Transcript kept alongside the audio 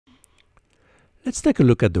Let's take a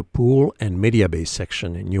look at the Pool and MediaBay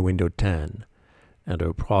section in Nuendo 10.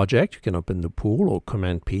 Under Project, you can open the Pool or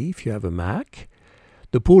Command P if you have a Mac.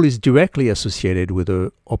 The Pool is directly associated with an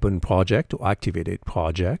open project or activated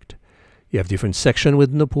project. You have different sections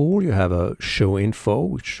within the Pool. You have a Show Info,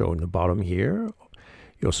 which is shown in the bottom here.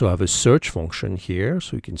 You also have a search function here,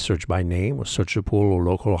 so you can search by name or search the pool or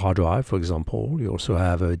local hard drive, for example. You also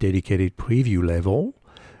have a dedicated preview level,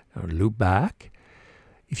 loop back.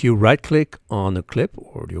 If you right-click on a clip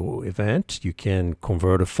or your event, you can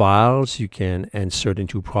convert the files. You can insert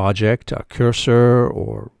into project a cursor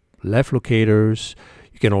or left locators.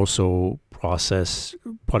 You can also process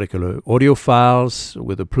particular audio files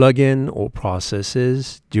with a plugin or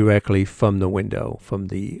processes directly from the window, from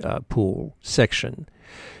the pool section.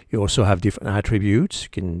 You also have different attributes. You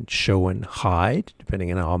can show and hide depending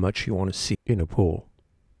on how much you want to see in a pool.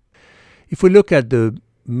 If we look at the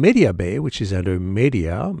MediaBay, which is under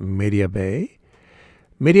MediaBay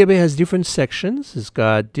has different sections. It's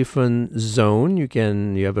got different zone. You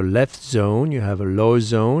have a left zone, you have a lower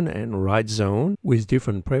zone and right zone with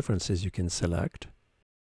different preferences you can select.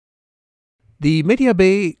 The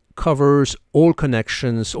MediaBay covers all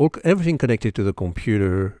connections, everything connected to the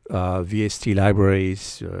computer, VST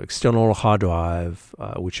libraries, external hard drive,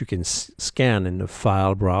 which you can scan in the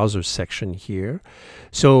file browser section here.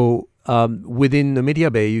 So within the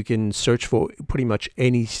MediaBay, you can search for pretty much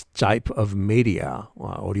any type of media,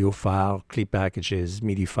 audio file, clip packages,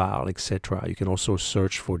 MIDI file, etc. You can also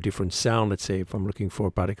search for different sound. Let's say if I'm looking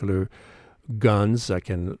for particular guns, I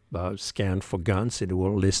can scan for guns. It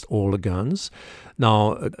will list all the guns.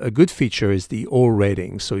 Now, a good feature is the all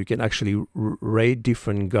ratings. So you can actually rate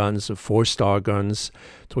different guns, 4-star guns,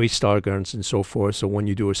 3-star guns, and so forth. So when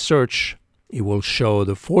you do a search, it will show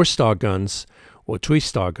the 4-star guns or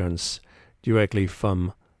 3-star guns directly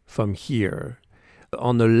from here.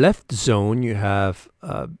 On the left zone, you have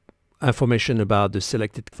information about the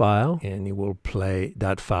selected file, and it will play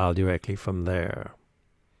that file directly from there.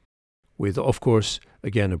 With, of course,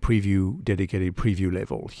 again, a dedicated preview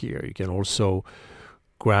level here. You can also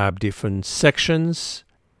grab different sections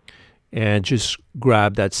and just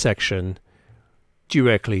grab that section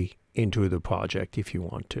directly into the project if you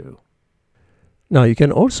want to. Now, you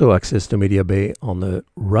can also access the MediaBay on the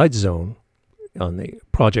right zone on the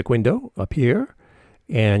project window up here,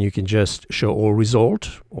 and you can just show all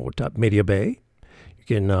result or tap MediaBay. You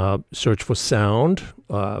can search for sound,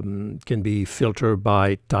 can be filtered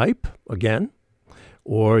by type again,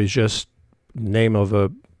 or it's just name of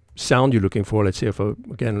a sound you're looking for. Let's say if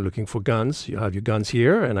again looking for guns, you have your guns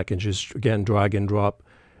here, and I can just again drag and drop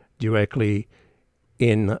directly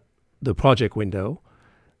in the project window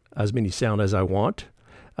as many sound as I want.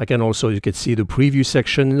 I can also, you can see the preview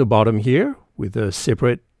section in the bottom here with a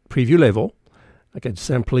separate preview level. I can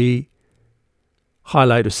simply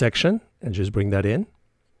highlight a section and just bring that in.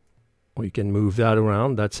 Or you can move that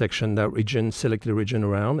around, that section, that region, select the region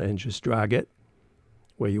around and just drag it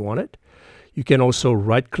where you want it. You can also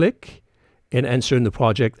right-click and insert in the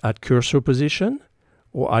project at cursor position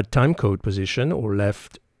or at timecode position or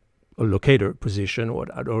left a locator position or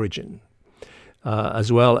at origin.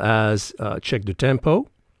 As well as check the tempo.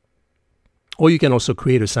 Or you can also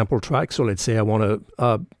create a sample track. So let's say I want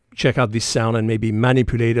to check out this sound and maybe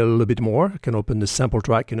manipulate it a little bit more. I can open the sample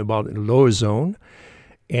track in about the lower zone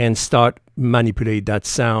and start manipulate that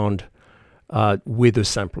sound with a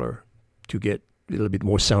sampler to get a little bit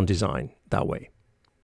more sound design that way.